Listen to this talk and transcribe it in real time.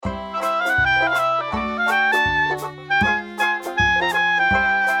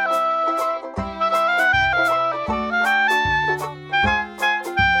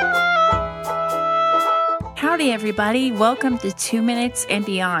everybody. Welcome to 2 Minutes and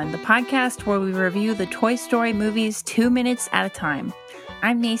Beyond, the podcast where we review the Toy Story movies 2 minutes at a time.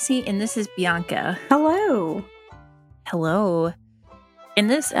 I'm Macy, and this is Bianca. Hello. Hello. In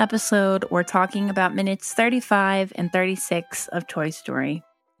this episode, we're talking about minutes 35 and 36 of Toy Story.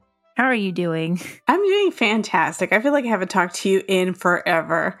 How are you doing? I'm doing fantastic. I feel like I haven't talked to you in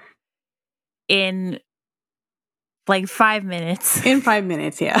forever. In like 5 minutes. In 5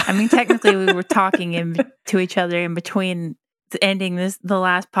 minutes, yeah. I mean, technically, we were talking to each other in between ending the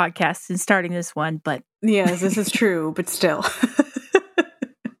last podcast and starting this one, but... Yes, this is true, but still.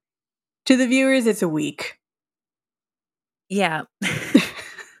 To the viewers, it's a week. Yeah.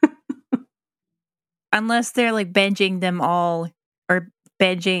 Unless they're like binging them all, or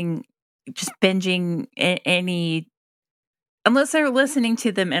binging any... Unless they're listening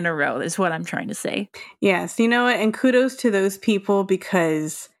to them in a row, is what I'm trying to say. Yes, you know what? And kudos to those people,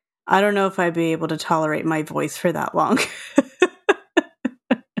 because I don't know if I'd be able to tolerate my voice for that long.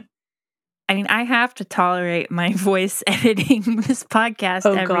 I mean, I have to tolerate my voice editing this podcast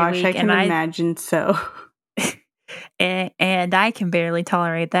every week. Oh gosh, I can imagine so. And I can barely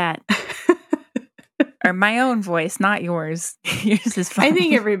tolerate that. Or my own voice, not yours. Yours is fine. I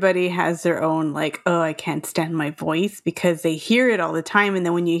think everybody has their own, like, oh, I can't stand my voice, because they hear it all the time. And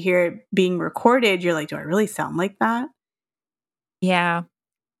then when you hear it being recorded, you're like, do I really sound like that? Yeah.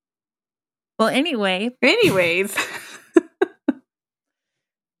 Well, anyways.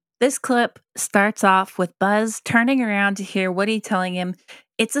 This clip starts off with Buzz turning around to hear Woody telling him,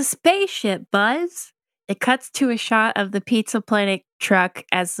 "It's a spaceship, Buzz." It cuts to a shot of the Pizza Planet truck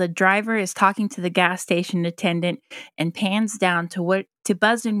as the driver is talking to the gas station attendant and pans down to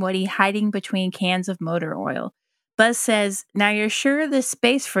Buzz and Woody hiding between cans of motor oil. Buzz says, "Now you're sure this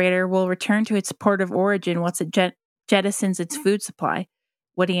space freighter will return to its port of origin once it jettisons its food supply?"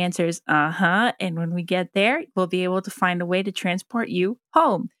 Woody answers, "Uh-huh, and when we get there, we'll be able to find a way to transport you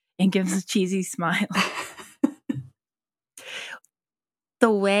home," and gives a cheesy smile.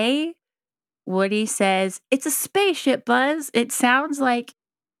 The way Woody says, "It's a spaceship, Buzz," it sounds like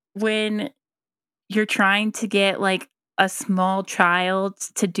when you're trying to get like a small child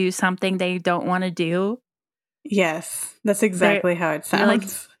to do something they don't want to do. Yes, that's exactly how it sounds. Like,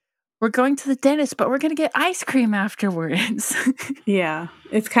 we're going to the dentist, but we're going to get ice cream afterwards. Yeah,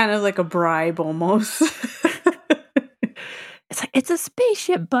 it's kind of like a bribe almost. It's like, "It's a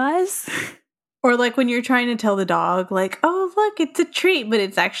spaceship, Buzz." Or like when you're trying to tell the dog, like, "Oh, look, it's a treat," but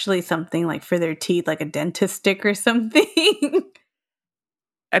it's actually something like for their teeth, like a dentist stick or something.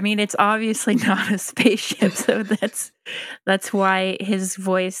 I mean, it's obviously not a spaceship, so that's why his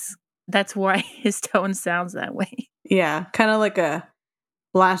voice, that's why his tone sounds that way. Yeah, kind of like a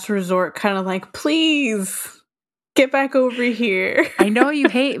last resort, kind of like, "Please, get back over here. I know you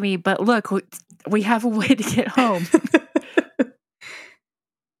hate me, but look, we have a way to get home."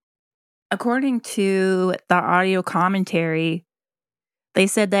 According to the audio commentary, they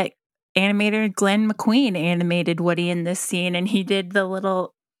said that animator Glenn McQueen animated Woody in this scene, and he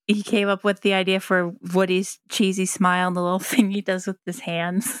came up with the idea for Woody's cheesy smile and the little thing he does with his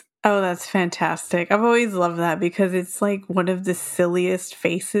hands. Oh, that's fantastic. I've always loved that because it's like one of the silliest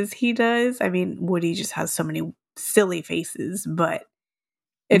faces he does. I mean, Woody just has so many silly faces, but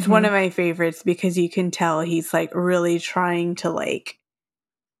it's one of my favorites because you can tell he's like really trying to like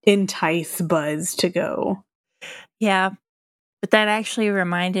entice Buzz to go. Yeah, but that actually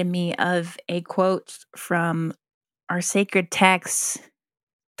reminded me of a quote from our sacred text,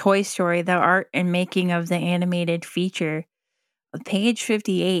 Toy Story, the art and making of the animated feature. On page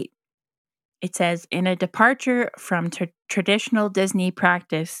 58, it says, "In a departure from traditional Disney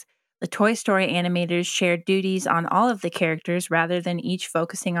practice, the Toy Story animators shared duties on all of the characters rather than each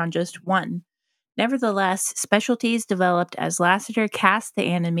focusing on just one. Nevertheless, specialties developed as Lasseter cast the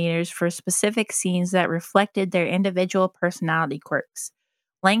animators for specific scenes that reflected their individual personality quirks.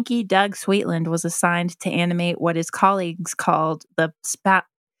 Lanky Doug Sweetland was assigned to animate what his colleagues called the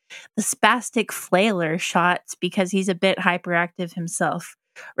spastic flailer shots because he's a bit hyperactive himself.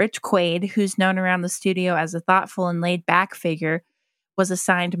 Rich Quaid, who's known around the studio as a thoughtful and laid-back figure, was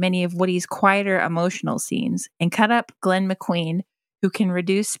assigned many of Woody's quieter emotional scenes, and cut up Glenn McQueen, who can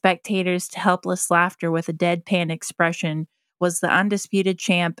reduce spectators to helpless laughter with a deadpan expression, was the undisputed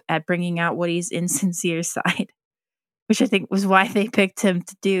champ at bringing out Woody's insincere side," which I think was why they picked him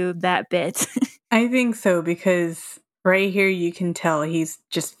to do that bit. I think so, because right here you can tell he's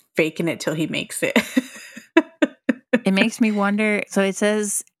just faking it till he makes it. It makes me wonder. So it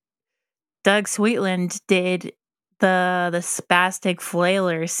says Doug Sweetland did the spastic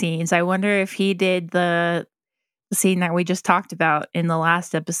flailer scenes. I wonder if he did the scene that we just talked about in the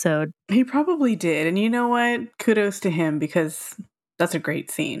last episode. He probably did. And you know what? Kudos to him, because that's a great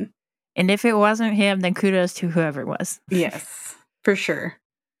scene. And if it wasn't him, then kudos to whoever it was. Yes, for sure.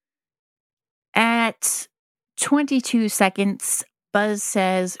 At 22 seconds, Buzz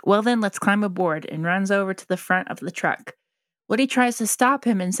says, "Well then, let's climb aboard," and runs over to the front of the truck. Woody tries to stop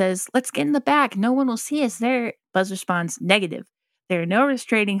him and says, "Let's get in the back. No one will see us there." Buzz responds, "Negative. There are no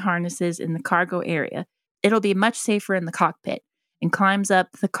restraining harnesses in the cargo area. It'll be much safer in the cockpit," and climbs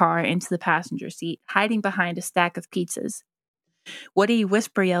up the car into the passenger seat, hiding behind a stack of pizzas. Woody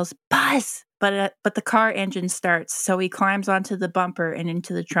whisper yells, "Buzz!" But the car engine starts, so he climbs onto the bumper and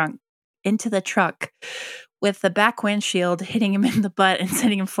into the truck, with the back windshield hitting him in the butt and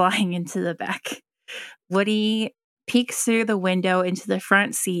sending him flying into the back. Woody peeks through the window into the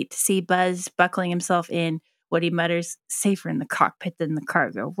front seat to see Buzz buckling himself in. Woody mutters, "Safer in the cockpit than the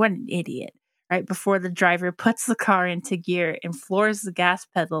cargo. What an idiot." Right before the driver puts the car into gear and floors the gas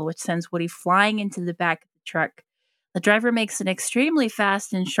pedal, which sends Woody flying into the back of the truck. The driver makes an extremely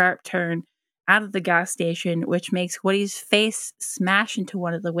fast and sharp turn out of the gas station, which makes Woody's face smash into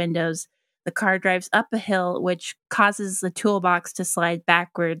one of the windows. The car drives up a hill, which causes the toolbox to slide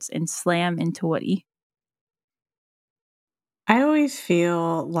backwards and slam into Woody. I always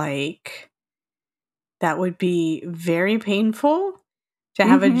feel like that would be very painful to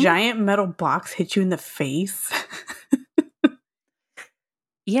have a giant metal box hit you in the face.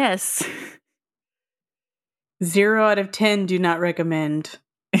 Yes. 0 out of 10 do not recommend.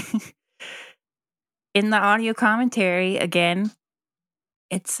 In the audio commentary, again,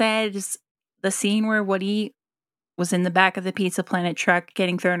 it says the scene where Woody was in the back of the Pizza Planet truck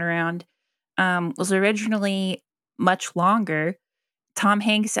getting thrown around was originally much longer. Tom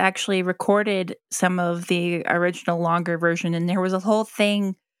Hanks actually recorded some of the original longer version, and there was a whole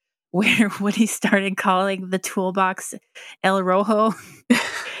thing where Woody started calling the toolbox El Rojo,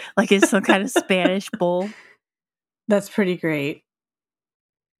 like it's some kind of Spanish bull. That's pretty great.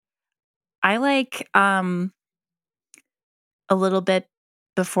 I like a little bit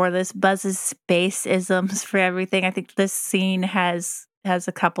before this, Buzz's space isms for everything. I think this scene has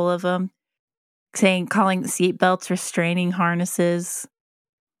a couple of them, calling the seatbelts restraining harnesses.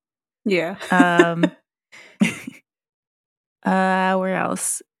 Yeah. Where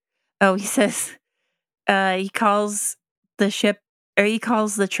else? Oh, he says he calls the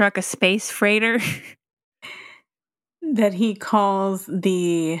truck a space freighter. That he calls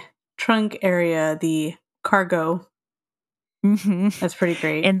the trunk area the cargo. Mm-hmm. That's pretty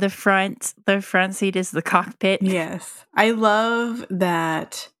great. And the front seat is the cockpit. Yes. I love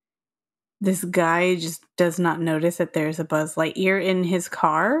that this guy just does not notice that there's a Buzz Lightyear in his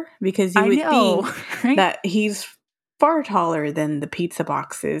car, because you would think right? that he's far taller than the pizza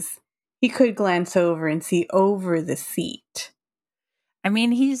boxes. He could glance over and see over the seat. I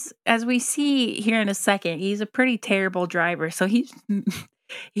mean, as we see here in a second, he's a pretty terrible driver, so he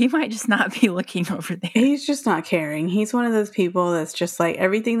might just not be looking over there. He's just not caring. He's one of those people that's just like,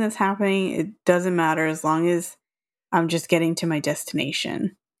 everything that's happening, it doesn't matter as long as I'm just getting to my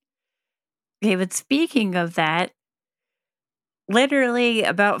destination. Okay, but speaking of that, literally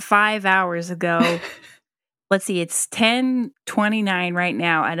about 5 hours ago, let's see, it's 10:29 right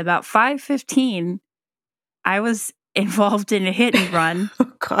now. At about 5:15, I was involved in a hit and run.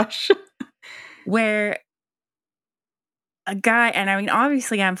 Oh, gosh. Where a guy, and I mean,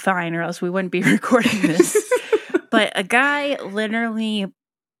 obviously I'm fine or else we wouldn't be recording this, but a guy literally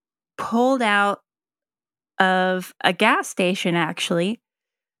pulled out of a gas station, actually,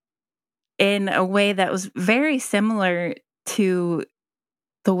 in a way that was very similar to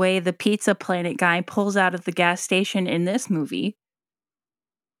the way the Pizza Planet guy pulls out of the gas station in this movie.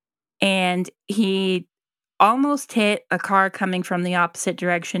 And he almost hit a car coming from the opposite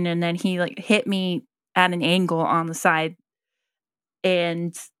direction, and then he hit me at an angle on the side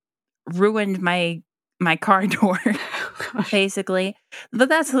and ruined my car door, basically. But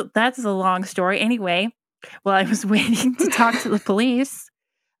that's a long story. Anyway, while I was waiting to talk to the police,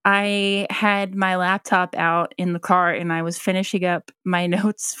 I had my laptop out in the car and I was finishing up my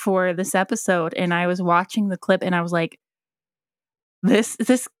notes for this episode, and I was watching the clip and I was like, this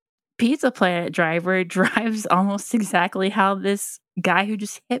Pizza Planet driver drives almost exactly how this guy who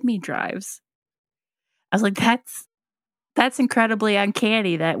just hit me drives. I was like, that's incredibly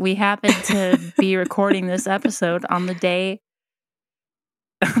uncanny that we happen to be recording this episode on the day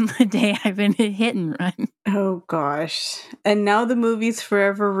I've been hit and run. Oh, gosh. And now the movie's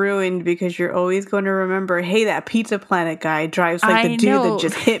forever ruined, because you're always going to remember, hey, that Pizza Planet guy drives like the dude that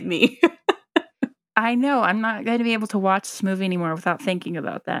just hit me. I know. I'm not going to be able to watch this movie anymore without thinking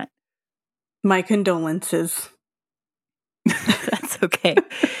about that. My condolences. That's okay.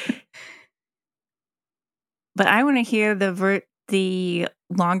 But I want to hear the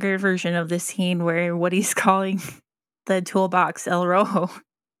longer version of the scene where Woody's calling the toolbox El Rojo.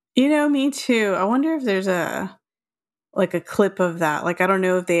 Me too. I wonder if there's a clip of that. Like, I don't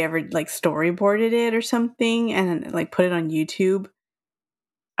know if they ever storyboarded it or something and put it on YouTube.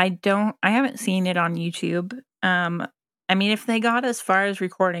 I haven't seen it on YouTube. I mean, if they got as far as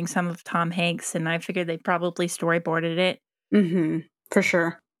recording some of Tom Hanks, and I figured they probably storyboarded it. Mm-hmm. For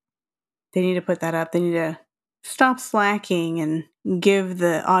sure. They need to put that up. They need to stop slacking and give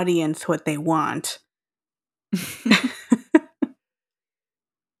the audience what they want.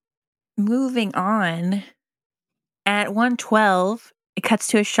 Moving on, at 1:12, it cuts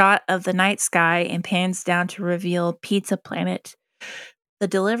to a shot of the night sky and pans down to reveal Pizza Planet. The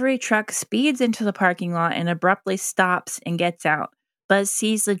delivery truck speeds into the parking lot and abruptly stops and gets out. Buzz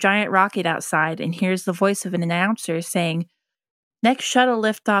sees the giant rocket outside and hears the voice of an announcer saying, "Next shuttle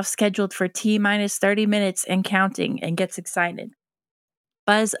liftoff scheduled for T-minus 30 minutes and counting," and gets excited.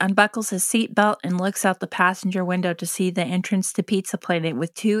 Buzz unbuckles his seatbelt and looks out the passenger window to see the entrance to Pizza Planet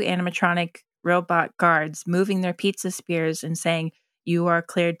with two animatronic robot guards moving their pizza spears and saying, "You are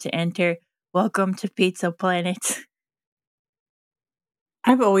cleared to enter. Welcome to Pizza Planet."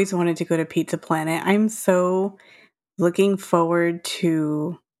 I've always wanted to go to Pizza Planet. I'm so looking forward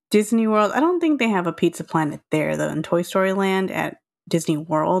to Disney World. I don't think they have a Pizza Planet there, though, in Toy Story Land at Disney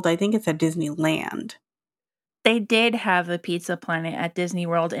World. I think it's at Disneyland. They did have a Pizza Planet at Disney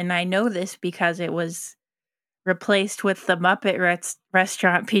World, and I know this because it was replaced with the Muppet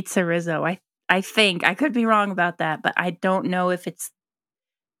restaurant Pizza Rizzo. I think. I could be wrong about that, but I don't know if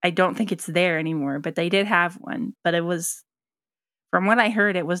I don't think it's there anymore, but they did have one. But it was, from what I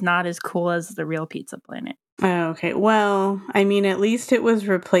heard, it was not as cool as the real Pizza Planet. Okay, well, I mean, at least it was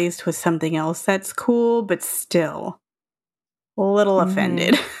replaced with something else that's cool, but still a little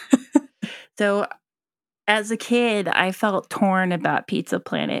offended. So, as a kid, I felt torn about Pizza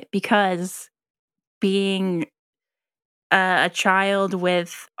Planet because being a child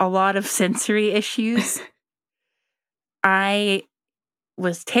with a lot of sensory issues, I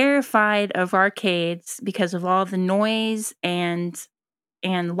was terrified of arcades because of all the noise and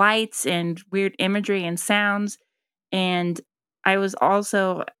lights and weird imagery and sounds. And I was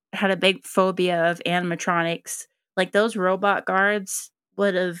also had a big phobia of animatronics. Like, those robot guards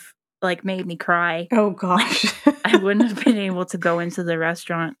would have made me cry. Oh gosh. I wouldn't have been able to go into the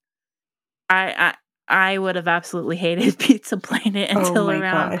restaurant. I would have absolutely hated Pizza Planet until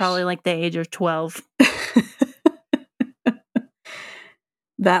around probably the age of 12.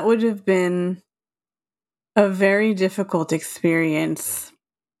 That would have been a very difficult experience.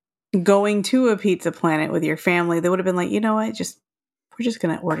 Going to a Pizza Planet with your family, they would have been like, you know what, we're just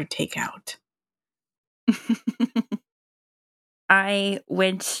going to order takeout. I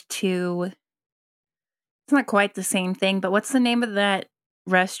went to, it's not quite the same thing, but what's the name of that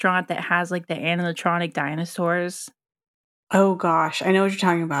restaurant that has the animatronic dinosaurs? Oh gosh, I know what you're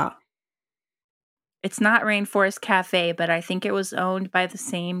talking about. It's not Rainforest Cafe, but I think it was owned by the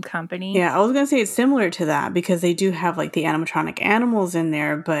same company. Yeah, I was going to say it's similar to that because they do have the animatronic animals in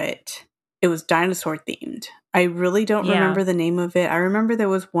there, but it was dinosaur themed. I really don't remember the name of it. I remember there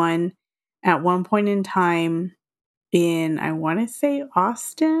was one at one point in time in, I want to say,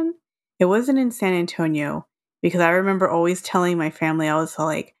 Austin. It wasn't in San Antonio because I remember always telling my family, I was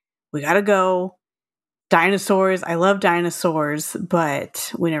like, we got to go. Dinosaurs. I love dinosaurs,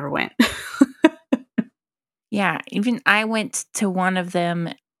 but we never went. Yeah, even I went to one of them,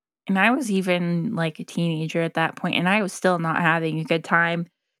 and I was even a teenager at that point, and I was still not having a good time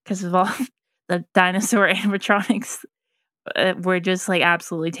because of all the dinosaur animatronics were just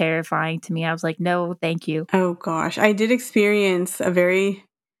absolutely terrifying to me. I was like, no, thank you. Oh gosh, I did experience a very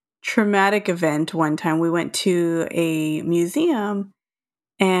traumatic event one time. We went to a museum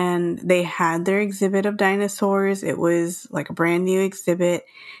and they had their exhibit of dinosaurs. It was a brand new exhibit.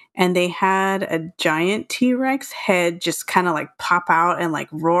 And they had a giant T-Rex head just kind of pop out and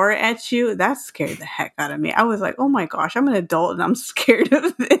roar at you. That scared the heck out of me. I was like, oh my gosh, I'm an adult and I'm scared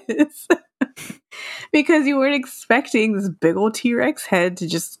of this. Because you weren't expecting this big old T-Rex head to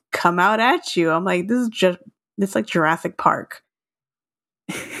just come out at you. I'm like, it's like Jurassic Park.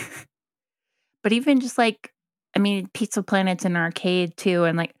 But even just Pizza Planet's an arcade too.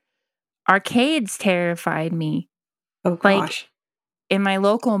 And arcades terrified me. Oh gosh. In my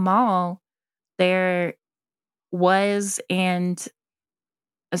local mall, there was, and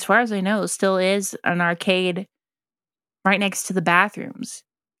as far as I know, still is an arcade right next to the bathrooms.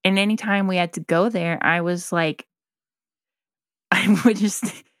 And anytime we had to go there, I was I would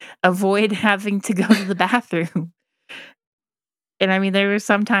just avoid having to go to the bathroom. And I mean, there were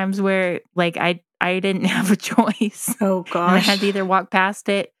some times where like I didn't have a choice, Oh and I had gosh. to either walk past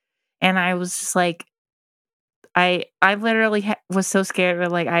it, and I was just like, I literally was so scared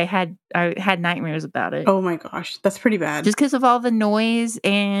that like I had nightmares about it Oh my gosh. That's pretty bad. just because of all the noise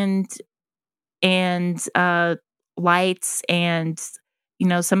and lights, and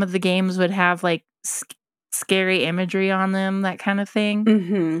some of the games would have like scary imagery on them, that kind of thing.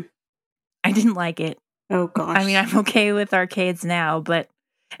 Mhm. I didn't like it. Oh I mean, gosh. I'm okay with arcades now, but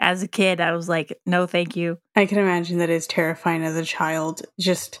as a kid, I was like, no, thank you. I can imagine that is terrifying as a child.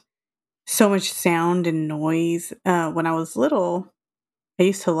 Just so much sound and noise. When I was little, I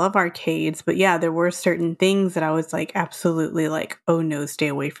used to love arcades, but yeah, there were certain things that I was like, absolutely like, oh no, stay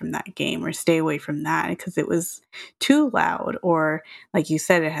away from that game or stay away from that because it was too loud. Or like you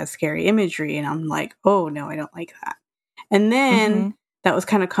said, it has scary imagery. And I'm like, oh no, I don't like that. And then Hmm. that was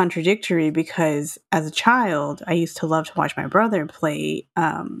kind of contradictory because as a child, I used to love to watch my brother play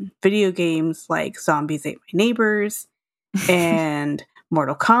video games like Zombies Ate My Neighbors and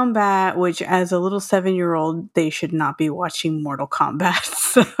Mortal Kombat, which as a little 7-year-old, they should not be watching Mortal Kombat.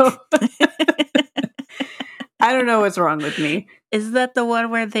 So I don't know what's wrong with me. Is that the one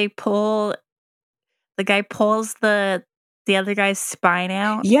where the guy pulls the other guy's spine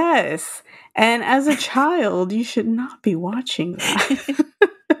out? Yes. And as a child, you should not be watching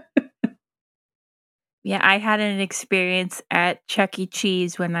that. Yeah, I had an experience at Chuck E.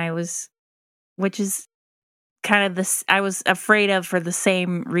 Cheese which is kind of this, I was afraid of for the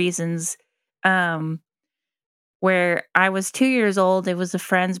same reasons. Um, where I was 2 years old, it was a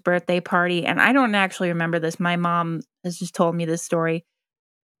friend's birthday party, and I don't actually remember this. My mom has just told me this story,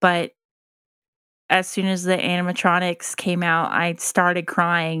 but as soon as the animatronics came out, I started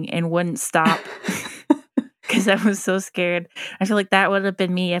crying and wouldn't stop because I was so scared. I feel like that would have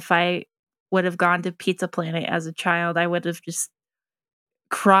been me if I would have gone to Pizza Planet as a child. I would have just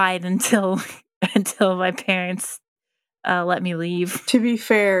cried until until my parents let me leave. To be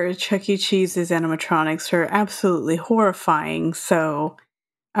fair, Chuck E. Cheese's animatronics are absolutely horrifying, so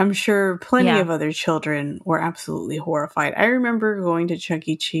I'm sure plenty Yeah. of other children were absolutely horrified. I remember going to Chuck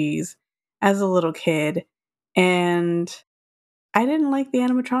E. Cheese as a little kid, and I didn't like the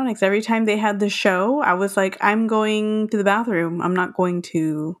animatronics. Every time they had the show, I was like, I'm going to the bathroom. I'm not going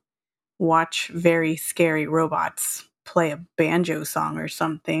to watch very scary robots play a banjo song or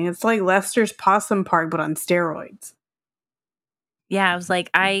something. It's like Lester's Possum Park, but on steroids. Yeah, I was like,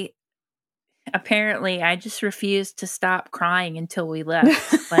 I just refused to stop crying until we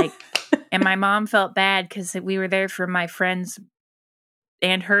left. Like, and my mom felt bad because we were there for my friends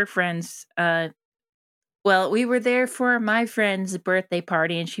and her friends. Well, we were there for my friend's birthday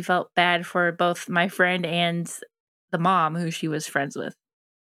party, and she felt bad for both my friend and the mom who she was friends with.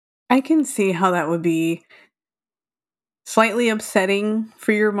 I can see how that would be slightly upsetting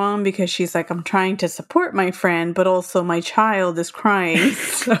for your mom because she's like, I'm trying to support my friend, but also my child is crying.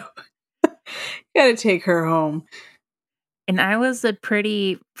 So gotta take her home. And I was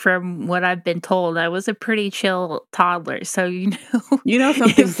from what I've been told, I was a pretty chill toddler. So, You know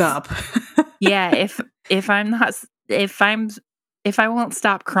something's if, up. yeah, if I'm not, if I won't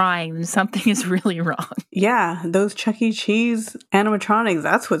stop crying, then something is really wrong. Yeah, those Chuck E. Cheese animatronics,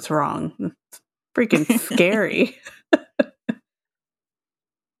 that's what's wrong. It's freaking scary.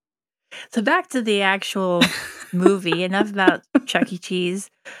 So back to the actual movie, enough about Chuck E. Cheese.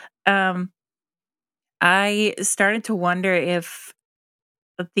 I started to wonder if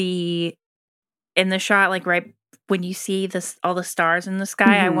in the shot, like right when you see all the stars in the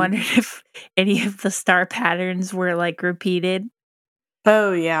sky, I Mhm. wondered if any of the star patterns were like repeated.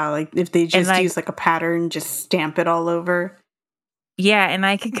 Oh, yeah, like if they And just like, use like a pattern, just stamp it all over. yeah, and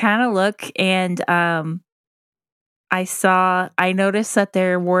I could kind of look, and I noticed that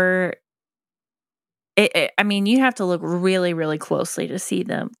there were, I mean, you have to look really, really closely to see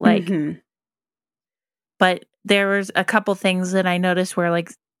them. Like, Mhm. but there was a couple things that I noticed where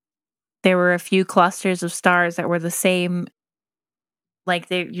like there were a few clusters of stars that were the same. Like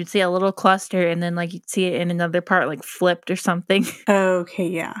you'd see a little cluster, and then like you'd see it in another part like flipped or something. Okay,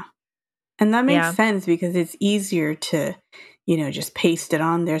 yeah. And that makes Yeah. sense because it's easier to, just paste it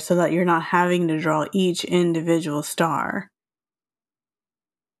on there so that you're not having to draw each individual star.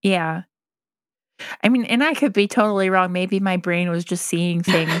 Yeah. I mean, and I could be totally wrong. Maybe my brain was just seeing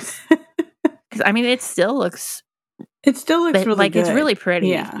things. 'Cause I mean, it still looks It still looks really like it's good. really pretty.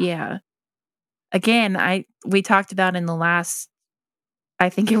 Yeah. Yeah. Again, we talked about in the last, I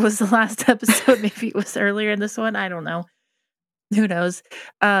think it was the last episode, maybe it was earlier in this one, I don't know. Who knows?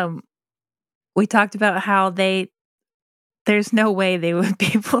 Um, we talked about how there's no way they would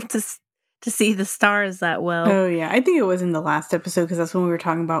be able to see the stars that well. Oh, yeah. I think it was in the last episode because that's when we were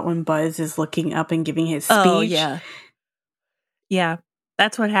talking about when Buzz is looking up and giving his speech. Oh, yeah. Yeah.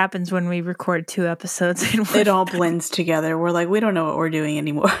 That's what happens when we record 2 episodes. It all blends together. We're like, we don't know what we're doing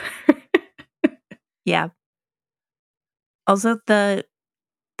anymore. Yeah. Also, the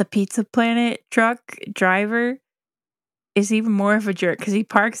Pizza Planet truck driver is even more of a jerk because he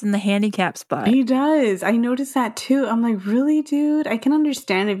parks in the handicap spot. He does. I noticed that too. I'm like, really, dude? I can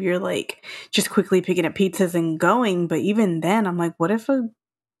understand if you're like just quickly picking up pizzas and going, but even then, I'm like, what if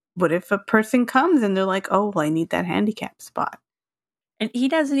a person comes and they're like, oh, well, I need that handicap spot. And he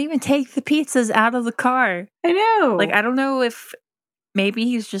doesn't even take the pizzas out of the car. I know. Like, I don't know if maybe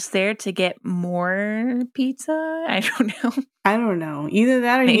he's just there to get more pizza. I don't know. Either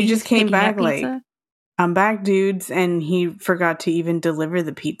that or Maybe he just came back like, pizza. I'm back, dudes, and he forgot to even deliver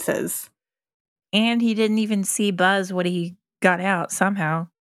the pizzas. And he didn't even see Buzz when he got out somehow.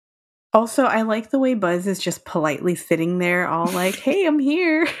 Also, I like the way Buzz is just politely sitting there all like, hey, I'm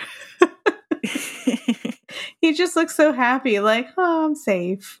here. He just looks so happy, like, oh, I'm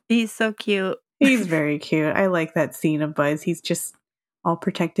safe. He's so cute. He's very cute. I like that scene of Buzz. He's just all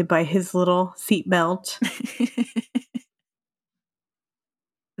protected by his little seatbelt.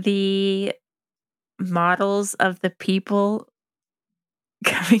 The models of the people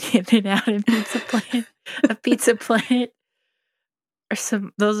coming in and out of Pizza Planet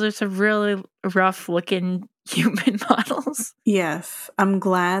those are some really rough looking human models. Yes. I'm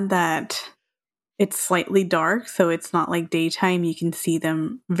glad that it's slightly dark, so it's not like daytime. You can see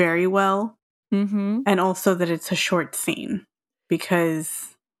them very well. Mm-hmm. And also that it's a short scene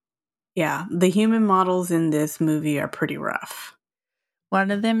because, yeah, the human models in this movie are pretty rough. One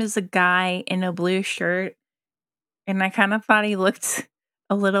of them is a guy in a blue shirt, and I kind of thought he looked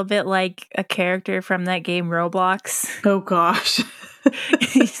a little bit like a character from that game Roblox. Oh, gosh.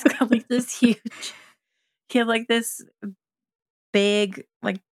 He's got like this huge, he had like this big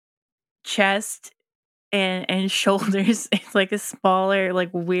like chest and shoulders. It's like a smaller, like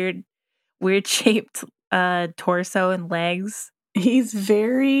weird shaped torso and legs. He's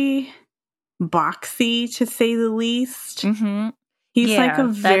very boxy, to say the least. Mm-hmm. He's like a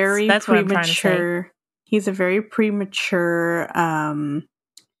very premature. He's a very premature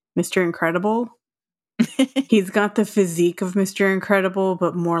Mr. Incredible. He's got the physique of Mr. Incredible,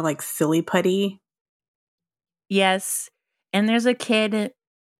 but more like silly putty. Yes. And there's a kid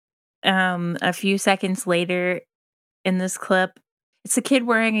a few seconds later in this clip. It's a kid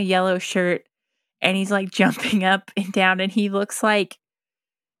wearing a yellow shirt and he's like jumping up and down and he looks like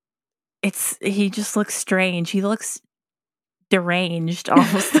he just looks strange. He looks deranged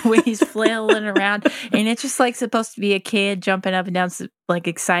almost the way he's flailing around, and it's just like supposed to be a kid jumping up and down like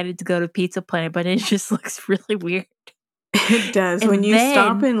excited to go to Pizza Planet, but it just looks really weird. It does. And when you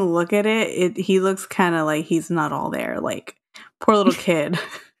stop and look at it, he looks kind of like he's not all there, like poor little kid.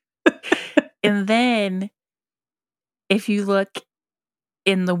 And then if you look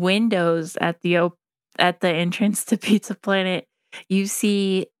in the windows at the entrance to Pizza Planet, you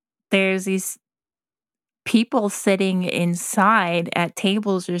see there's these people sitting inside at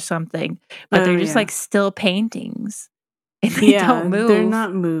tables or something, but they're just like still paintings. And they don't move. They're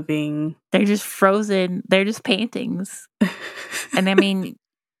not moving. They're just frozen. They're just paintings. And I mean,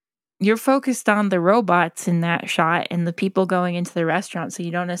 you're focused on the robots in that shot and the people going into the restaurant, so you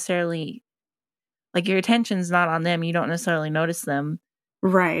don't necessarily, like, your attention's not on them. You don't necessarily notice them.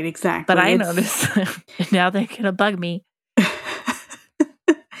 Right, exactly. But I notice them. And now they're going to bug me.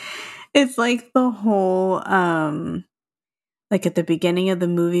 It's like the whole, like at the beginning of the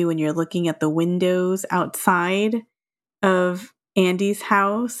movie when you're looking at the windows outside of Andy's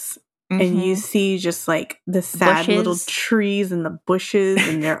house and you see just like the sad little trees and the bushes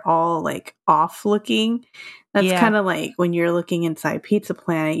and they're all like off looking. That's kind of like when you're looking inside Pizza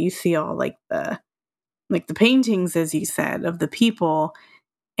Planet, you see all like the paintings, as you said, of the people.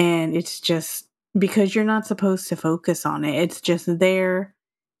 And it's just because you're not supposed to focus on it. It's just there.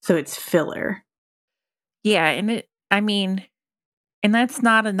 So it's filler. Yeah, and and that's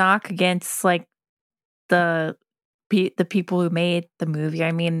not a knock against like the people who made the movie.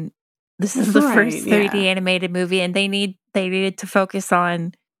 I mean, this is the first 3D animated movie, and they needed to focus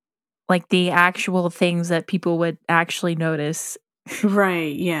on like the actual things that people would actually notice.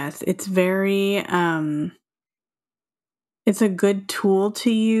 Right. Yes, it's very it's a good tool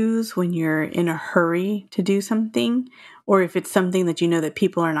to use when you're in a hurry to do something. Or if it's something that you know that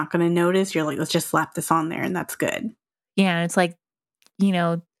people are not going to notice, you're like, let's just slap this on there and that's good. Yeah, it's like, you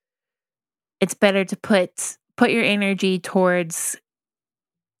know, it's better to put your energy towards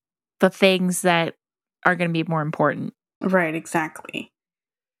the things that are going to be more important. Right, exactly.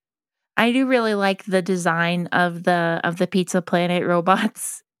 I do really like the design of the Pizza Planet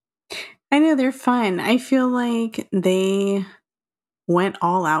robots. I know they're fun. I feel like they went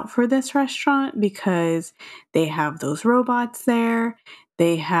all out for this restaurant because they have those robots there.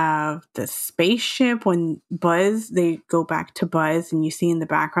 They have the spaceship when they go back to Buzz and you see in the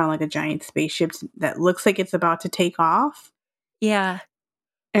background like a giant spaceship that looks like it's about to take off. Yeah.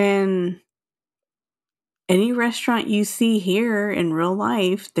 And any restaurant you see here in real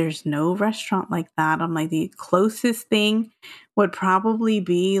life, there's no restaurant like that. I'm like, the closest thing would probably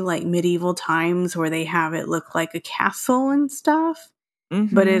be like medieval times where they have it look like a castle and stuff.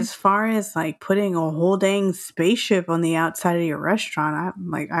 But as far as like putting a whole dang spaceship on the outside of your restaurant,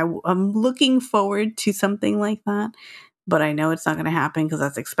 I'm looking forward to something like that. But I know it's not going to happen because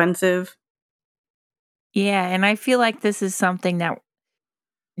that's expensive. Yeah, and I feel like this is something that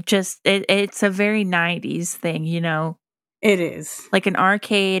it's a very 90s thing, you know? It is. Like an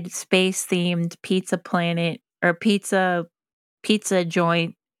arcade, space-themed Pizza Planet or pizza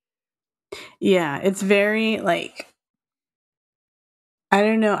joint. Yeah, it's very like, I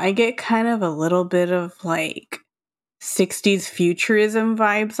don't know. I get kind of a little bit of like 60s futurism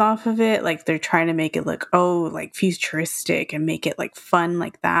vibes off of it. Like they're trying to make it look, like futuristic and make it like fun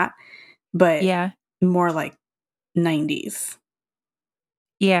like that. But Yeah. more like 90s.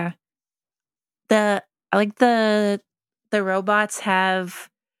 Yeah. I like the robots have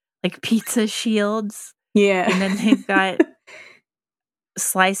like pizza shields. Yeah. And then they've got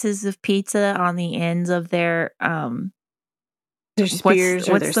slices of pizza on the ends of their their spears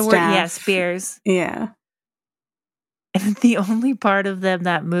or their the word? Yeah, staff. spears. Yeah. And the only part of them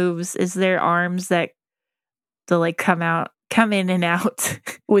that moves is their arms that like come in and out.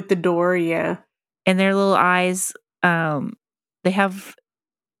 With the door, yeah. And their little eyes, they have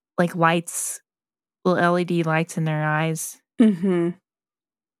like lights, little LED lights in their eyes. Mm-hmm.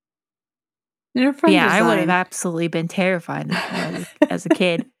 They're fun Yeah, design. I would have absolutely been terrified as a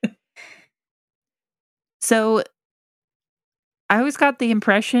kid. So I always got the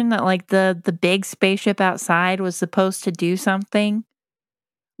impression that like the big spaceship outside was supposed to do something.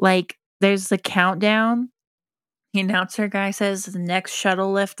 Like there's the countdown. The announcer guy says the next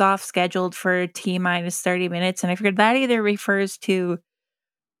shuttle liftoff scheduled for T minus 30 minutes. And I figured that either refers to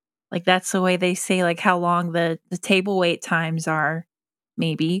like that's the way they say like how long the table wait times are,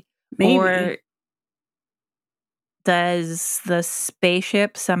 maybe. Or does the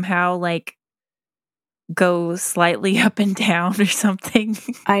spaceship somehow like go slightly up and down or something?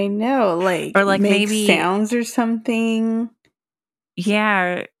 I know, like, or like make maybe sounds or something.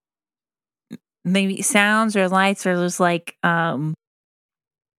 Yeah, maybe sounds or lights or there's like not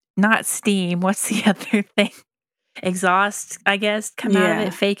steam. What's the other thing? Exhaust, I guess, come out of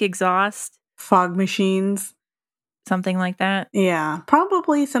it. Fake exhaust. Fog machines. Something like that. Yeah,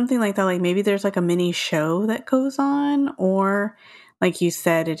 probably something like that. Like maybe there's like a mini show that goes on, or like you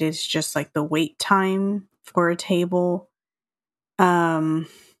said, it is just like the wait time for a table. I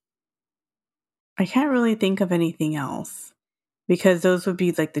can't really think of anything else because those would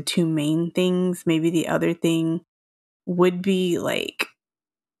be like the two main things. Maybe the other thing would be like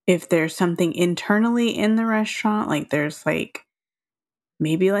if there's something internally in the restaurant, like there's like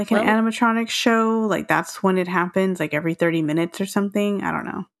maybe like an animatronic show, like that's when it happens, like every 30 minutes or something. I don't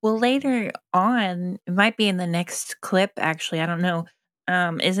know. Well, later on, it might be in the next clip, actually. I don't know.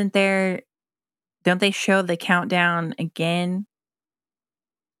 Don't they show the countdown again?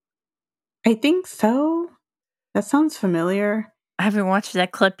 I think so. That sounds familiar. I haven't watched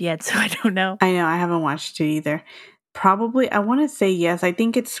that clip yet, so I don't know. I know, I haven't watched it either. Probably, I want to say yes. I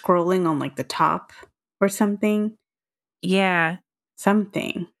think it's scrolling on like the top or something. Yeah.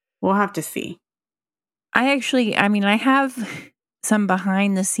 Something. We'll have to see. I have some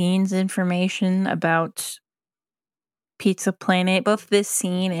behind the scenes information about Pizza Planet, both this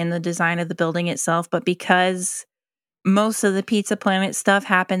scene and the design of the building itself, but because most of the Pizza Planet stuff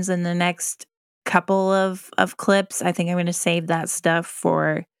happens in the next couple of clips, I think I'm going to save that stuff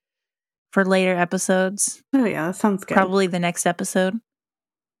for later episodes. Oh yeah, that sounds good. Probably the next episode.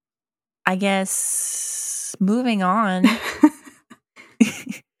 I guess moving on.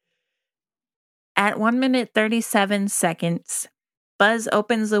 At 1 minute 37 seconds, Buzz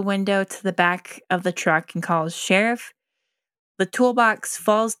opens the window to the back of the truck and calls Sheriff. The toolbox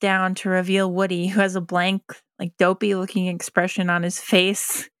falls down to reveal Woody, who has a blank, like dopey looking expression on his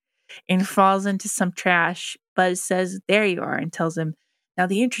face and falls into some trash. Buzz says, "There you are," and tells him, "Now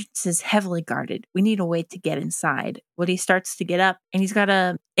the entrance is heavily guarded. We need a way to get inside." Woody starts to get up and he's got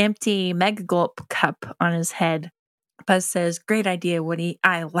a empty Mega Gulp cup on his head. Buzz says, "Great idea, Woody.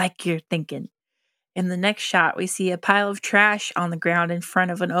 I like your thinking." In the next shot, we see a pile of trash on the ground in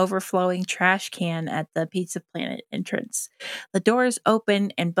front of an overflowing trash can at the Pizza Planet entrance. The doors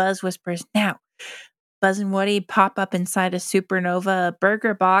open and Buzz whispers, "Now." Buzz and Woody pop up inside a Supernova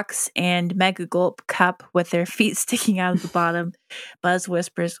burger box and Mega Gulp cup with their feet sticking out of the bottom. Buzz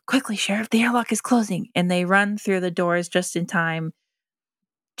whispers, "Quickly, Sheriff, the airlock is closing." And they run through the doors just in time,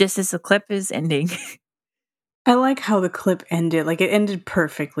 just as the clip is ending. I like how the clip ended. Like, it ended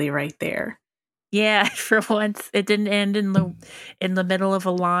perfectly right there. Yeah, for once, it didn't end in the middle of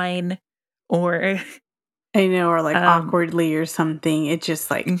a line or I know, or like awkwardly or something. It's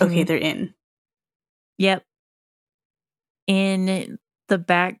just like, okay, they're in. Yep. In the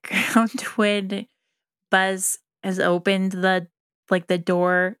background, when Buzz has opened the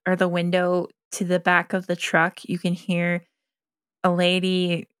door or the window to the back of the truck, you can hear a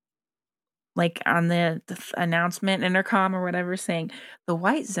lady like on the announcement intercom or whatever saying, "The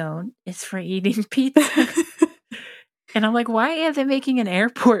white zone is for eating pizza." And I'm like, why are they making an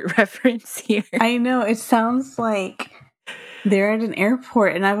airport reference here? I know, it sounds like they're at an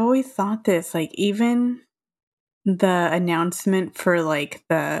airport, and I've always thought this, like, even the announcement for like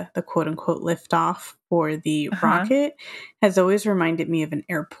the quote unquote liftoff for the rocket has always reminded me of an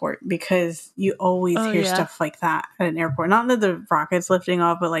airport, because you always hear stuff like that at an airport. Not that the rocket's lifting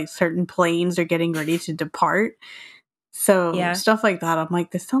off, but like certain planes are getting ready to depart. So stuff like that, I'm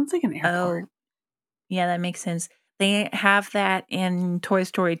like, this sounds like an airport. Oh, yeah, that makes sense. They have that in Toy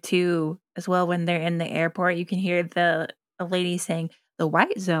Story 2 as well. When they're in the airport, you can hear a lady saying, "The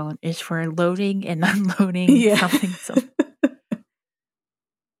white zone is for loading and unloading something."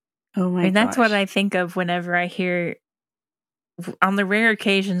 Oh my gosh. That's what I think of whenever I hear, on the rare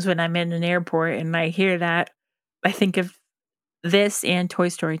occasions when I'm in an airport and I hear that, I think of this and Toy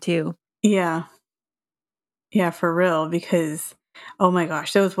Story 2. Yeah. Yeah, for real, because oh my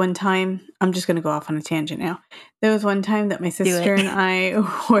gosh, there was one time, I'm just going to go off on a tangent now. There was one time that my sister and I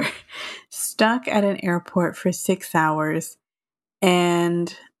were stuck at an airport for 6 hours,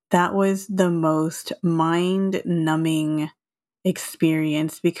 and that was the most mind-numbing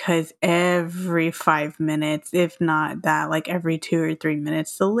experience, because every 5 minutes, if not that, like every 2 or 3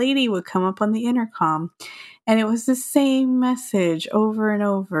 minutes, the lady would come up on the intercom, and it was the same message over and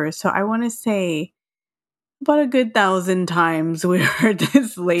over. So I want to say about a good 1,000 times we heard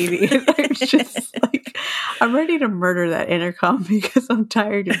this lady. I'm just like, I'm ready to murder that intercom because I'm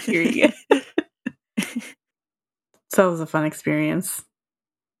tired of hearing it. So it was a fun experience.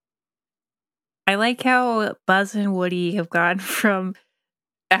 I like how Buzz and Woody have gone from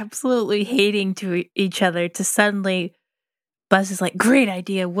absolutely hating to each other to suddenly Buzz is like, "Great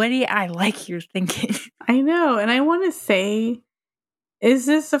idea, Woody. I like your thinking." I know. And I want to say, is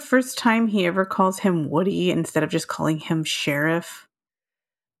this the first time he ever calls him Woody instead of just calling him Sheriff?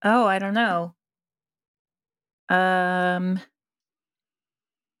 Oh, I don't know. I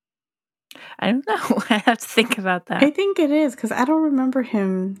don't know. I have to think about that. I think it is, because I don't remember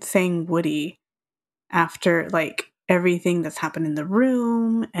him saying Woody after like everything that's happened in the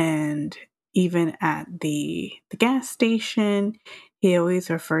room, and even at the gas station. He always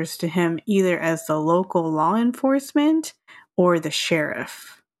refers to him either as the local law enforcement or the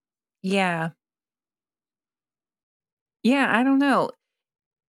sheriff. Yeah. Yeah, I don't know.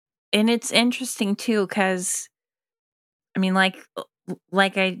 And it's interesting too, because I mean, like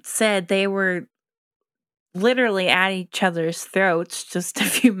I said, they were literally at each other's throats just a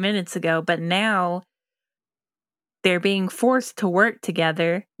few minutes ago, but now they're being forced to work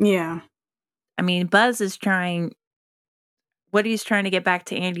together. Yeah. I mean, Woody's trying to get back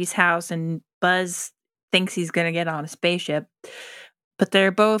to Andy's house, and Buzz thinks he's going to get on a spaceship. But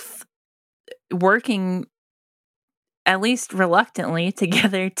they're both working, at least reluctantly,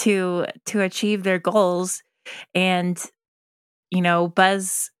 together to achieve their goals. And,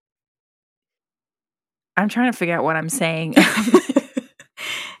 Buzz, I'm trying to figure out what I'm saying.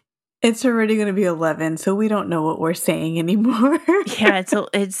 It's already going to be 11, so we don't know what we're saying anymore. Yeah,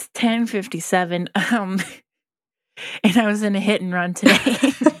 it's 10:57. And I was in a hit and run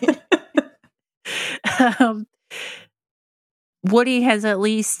today. Woody has, at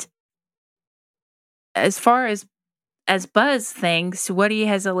least, as far as Buzz thinks, Woody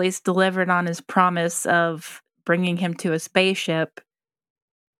has at least delivered on his promise of bringing him to a spaceship.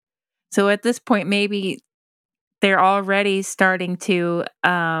 So at this point, maybe they're already starting to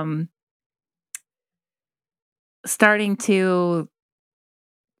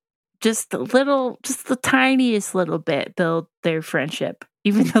just the tiniest little bit build their friendship,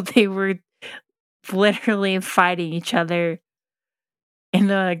 even though they were literally fighting each other in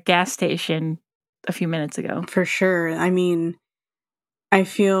the gas station a few minutes ago. For sure. I mean, I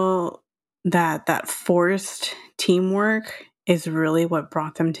feel that forced teamwork is really what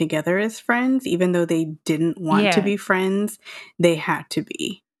brought them together as friends. Even though they didn't want to be friends, they had to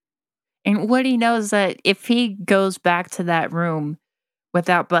be. And Woody knows that if he goes back to that room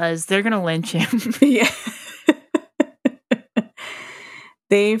without Buzz, they're going to lynch him. Yeah.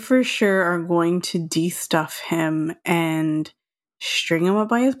 They for sure are going to de-stuff him and string him up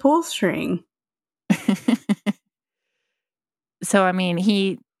by his pull string. So, I mean,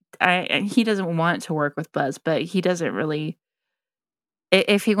 he doesn't want to work with Buzz, but he doesn't really...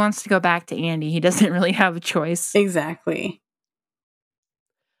 If he wants to go back to Andy, he doesn't really have a choice. Exactly.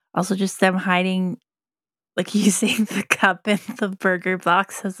 Also, just them hiding, like, using the cup in the burger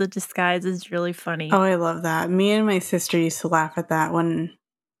box as a disguise is really funny. Oh, I love that. Me and my sister used to laugh at that when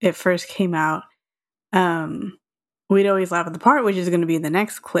it first came out. We'd always laugh at the part, which is going to be in the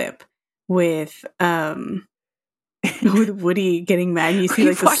next clip, with Woody getting mad. You see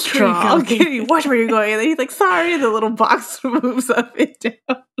like the straw. Okay, watch where you're going. And then he's like, sorry, the little box moves up and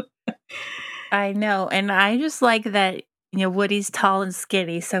down. I know. And I just like that, Woody's tall and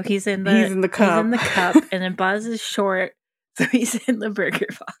skinny, so he's in the cup. He's in the cup, and then Buzz is short, so he's in the burger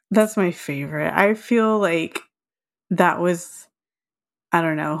box. That's my favorite. I feel like that was, I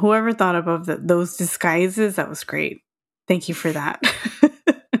don't know, whoever thought of those disguises, that was great. Thank you for that.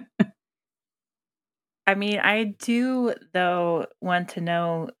 I mean, I do, though, want to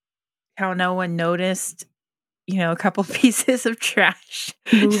know how no one noticed, a couple pieces of trash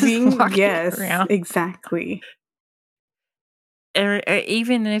moving. Yes, around. Exactly. Or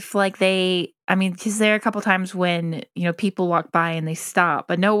even if, like, because there are a couple times when, people walk by and they stop,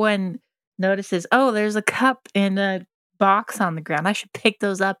 but no one notices, oh, there's a cup and a box on the ground. I should pick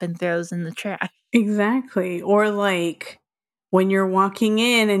those up and throw those in the trash. Exactly. Or, like, when you're walking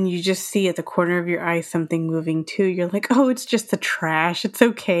in and you just see at the corner of your eye something moving too, you're like, oh, it's just the trash. It's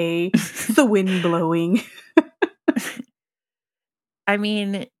okay. It's the wind blowing. I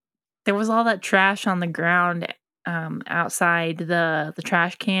mean, there was all that trash on the ground outside the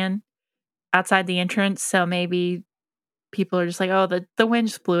trash can, outside the entrance. So maybe people are just like, oh, the wind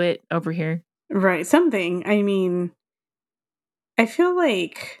just blew it over here. Right. Something. I mean, I feel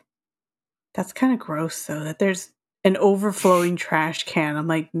like that's kind of gross, though, that there's an overflowing trash can. I'm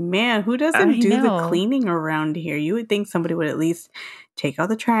like, man, who doesn't do the cleaning around here? You would think somebody would at least take out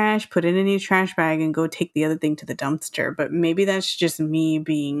the trash, put it in a trash bag, and go take the other thing to the dumpster. But maybe that's just me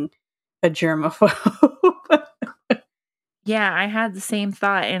being a germaphobe. Yeah, I had the same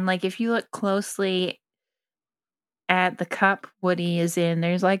thought. And, like, if you look closely at the cup Woody is in,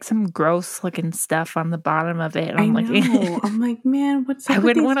 there's, like, some gross looking stuff on the bottom of it. And I'm I'm like, man, what's up? I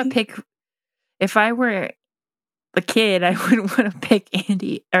wouldn't want to pick... If I were the kid, I wouldn't want to pick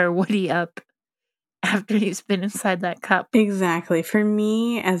Andy or Woody up after he's been inside that cup. Exactly. For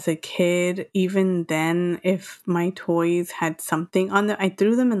me as a kid, even then, if my toys had something on them, I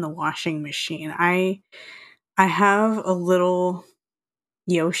threw them in the washing machine. I have a little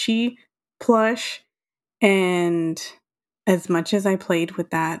Yoshi plush, and as much as I played with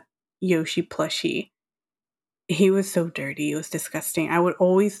that Yoshi plushie, he was so dirty. It was disgusting. I would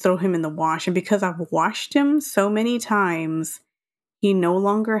always throw him in the wash, and because I've washed him so many times, he no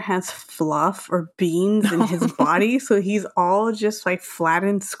longer has fluff or beans in his body, so he's all just like flat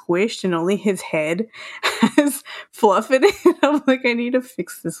and squished, and only his head has fluff in it. I'm like, I need to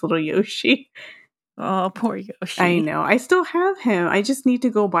fix this little Yoshi. Oh, poor Yoshi. I know. I still have him. I just need to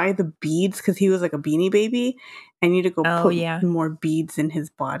go buy the beads because he was like a Beanie Baby. I need to go put more beads in his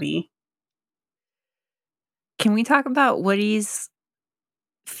body. Can we talk about Woody's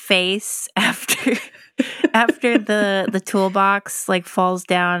face after the toolbox like falls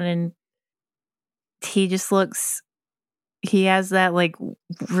down, and he just looks... He has that like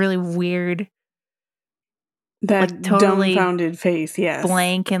really weird, that like, totally dumbfounded face. Yes,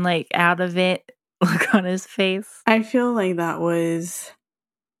 blank and like out of it look on his face. I feel like that was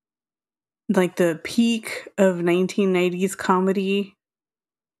like the peak of 1990s comedy.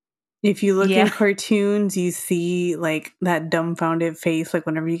 If you look in cartoons, you see like that dumbfounded face, like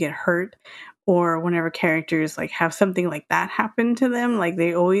whenever you get hurt or whenever characters like have something like that happen to them, like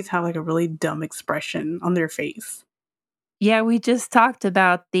they always have like a really dumb expression on their face. Yeah, we just talked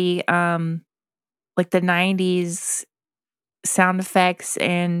about the like the 90s sound effects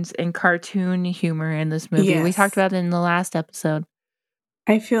and cartoon humor in this movie. Yes. We talked about it in the last episode.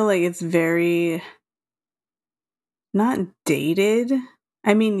 I feel like it's very not dated.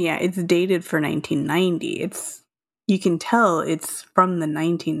 I mean, yeah, it's dated for 1990. You can tell it's from the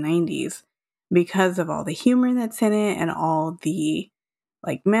 1990s because of all the humor that's in it and all the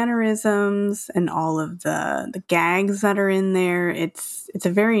like mannerisms and all of the gags that are in there. It's a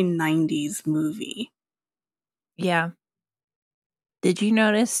very 90s movie. Yeah. Did you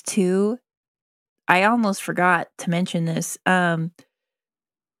notice too? I almost forgot to mention this. The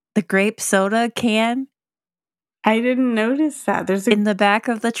grape soda can I didn't notice that. There's in the back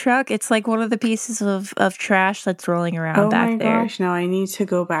of the truck. It's like one of the pieces of trash that's rolling around back there. Oh my gosh, now I need to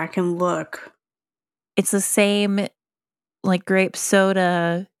go back and look. It's the same like grape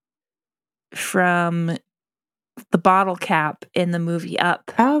soda from the bottle cap in the movie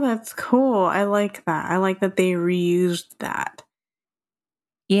Up. Oh, that's cool. I like that. I like that they reused that.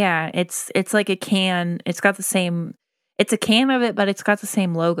 Yeah, it's like a can. It's got the same. It's a can of it, but it's got the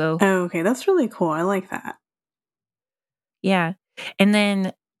same logo. Oh, okay, that's really cool. I like that. Yeah, and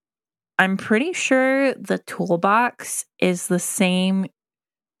then I'm pretty sure the toolbox is the same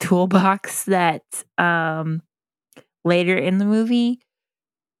toolbox that later in the movie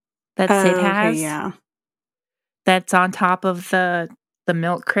that Sid has. Okay, yeah. That's on top of the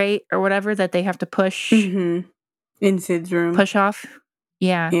milk crate or whatever that they have to push In Sid's room. push off.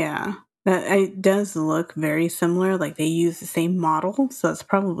 Yeah. Yeah. It does look very similar. Like they use the same model, so that's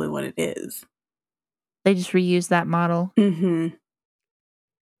probably what it is. They just reuse that model.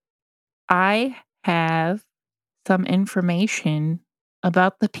 I have some information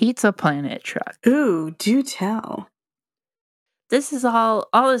about the Pizza Planet truck. Ooh, do tell. This is all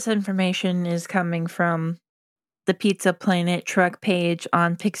this information is coming from the Pizza Planet truck page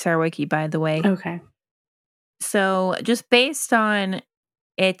on Pixar Wiki, by the way. Okay. So, just based on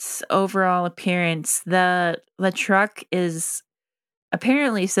its overall appearance, the truck is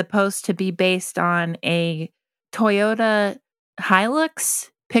apparently supposed to be based on a Toyota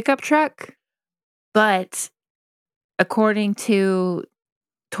Hilux pickup truck, but according to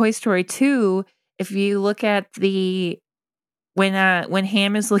Toy Story 2, if you look at when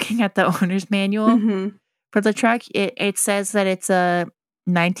Ham is looking at the owner's manual for the truck, it says that it's a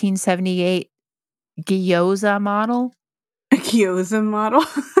 1978 Gyoza model. A Gyoza model?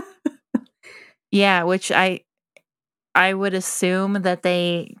 Yeah, which I would assume that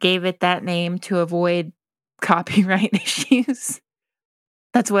they gave it that name to avoid copyright issues.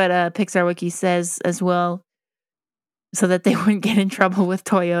 That's what Pixar Wiki says as well, so that they wouldn't get in trouble with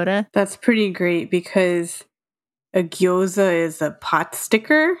Toyota. That's pretty great because a gyoza is a pot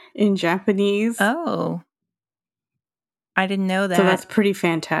sticker in Japanese. Oh. I didn't know that. So that's pretty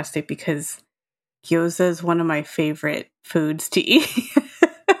fantastic because gyoza is one of my favorite foods to eat.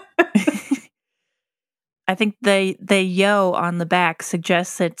 I think the yo on the back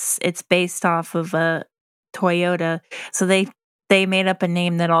suggests it's based off of a Toyota. So they made up a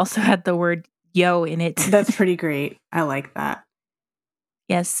name that also had the word yo in it. That's pretty great. I like that.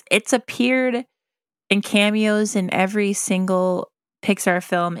 Yes, it's appeared in cameos in every single Pixar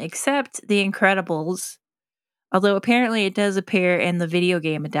film except The Incredibles. Although apparently it does appear in the video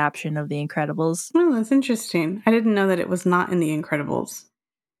game adaptation of The Incredibles. Oh, that's interesting. I didn't know that it was not in The Incredibles.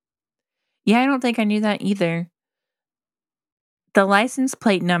 Yeah, I don't think I knew that either. The license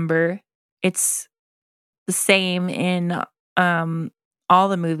plate number, it's the same in all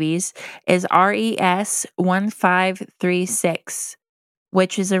the movies, is RES 1536,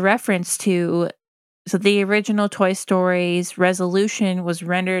 which is a reference to the original Toy Story's resolution was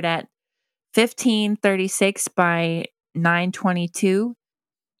rendered at 1536 by 922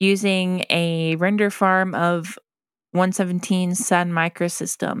 using a render farm of 117 Sun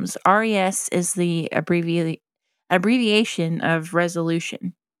Microsystems. RES is the abbreviation of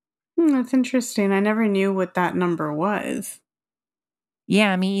resolution. That's interesting. I never knew what that number was.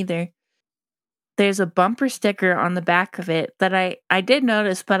 Yeah, me either. There's a bumper sticker on the back of it that I did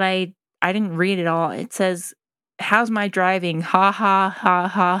notice, but I didn't read it all. It says, "How's my driving? Ha ha ha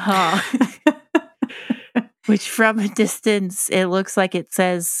ha ha." Which from a distance, it looks like it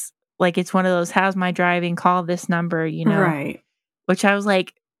says, like it's one of those, "How's my driving? Call this number," you know? Right. Which I was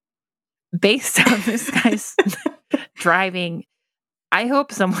like, based on this guy's driving, I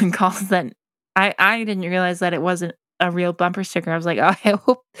hope someone calls that. I didn't realize that it wasn't a real bumper sticker. I was like, oh, I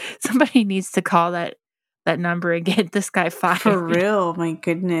hope somebody needs to call that number and get this guy fired. For real, my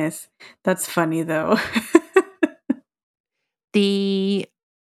goodness. That's funny though. The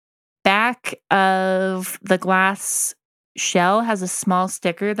back of the glass shell has a small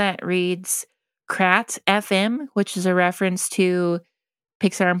sticker that reads Krat FM, which is a reference to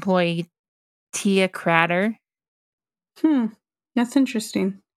Pixar employee Tia Crater. That's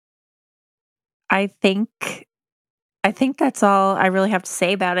interesting. I think that's all I really have to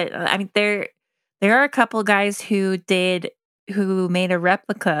say about it. I mean, there are a couple guys who made a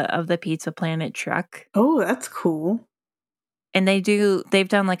replica of the Pizza Planet truck. Oh, that's cool. And they've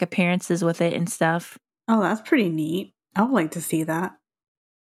done like appearances with it and stuff. Oh, that's pretty neat. I would like to see that.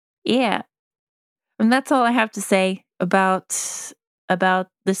 Yeah. And that's all I have to say about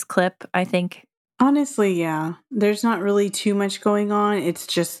this clip, I think. Honestly, yeah. There's not really too much going on. It's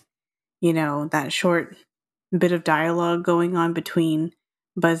just, that short bit of dialogue going on between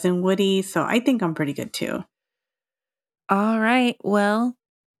Buzz and Woody. So I think I'm pretty good too. All right. Well,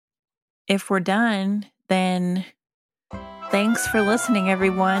 if we're done, then thanks for listening,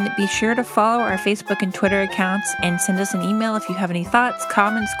 everyone. Be sure to follow our Facebook and Twitter accounts and send us an email if you have any thoughts,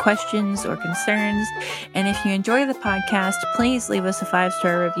 comments, questions, or concerns. And if you enjoy the podcast, please leave us a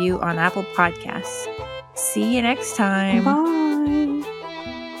 5-star review on Apple Podcasts. See you next time.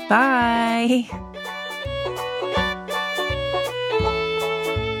 Bye. Bye.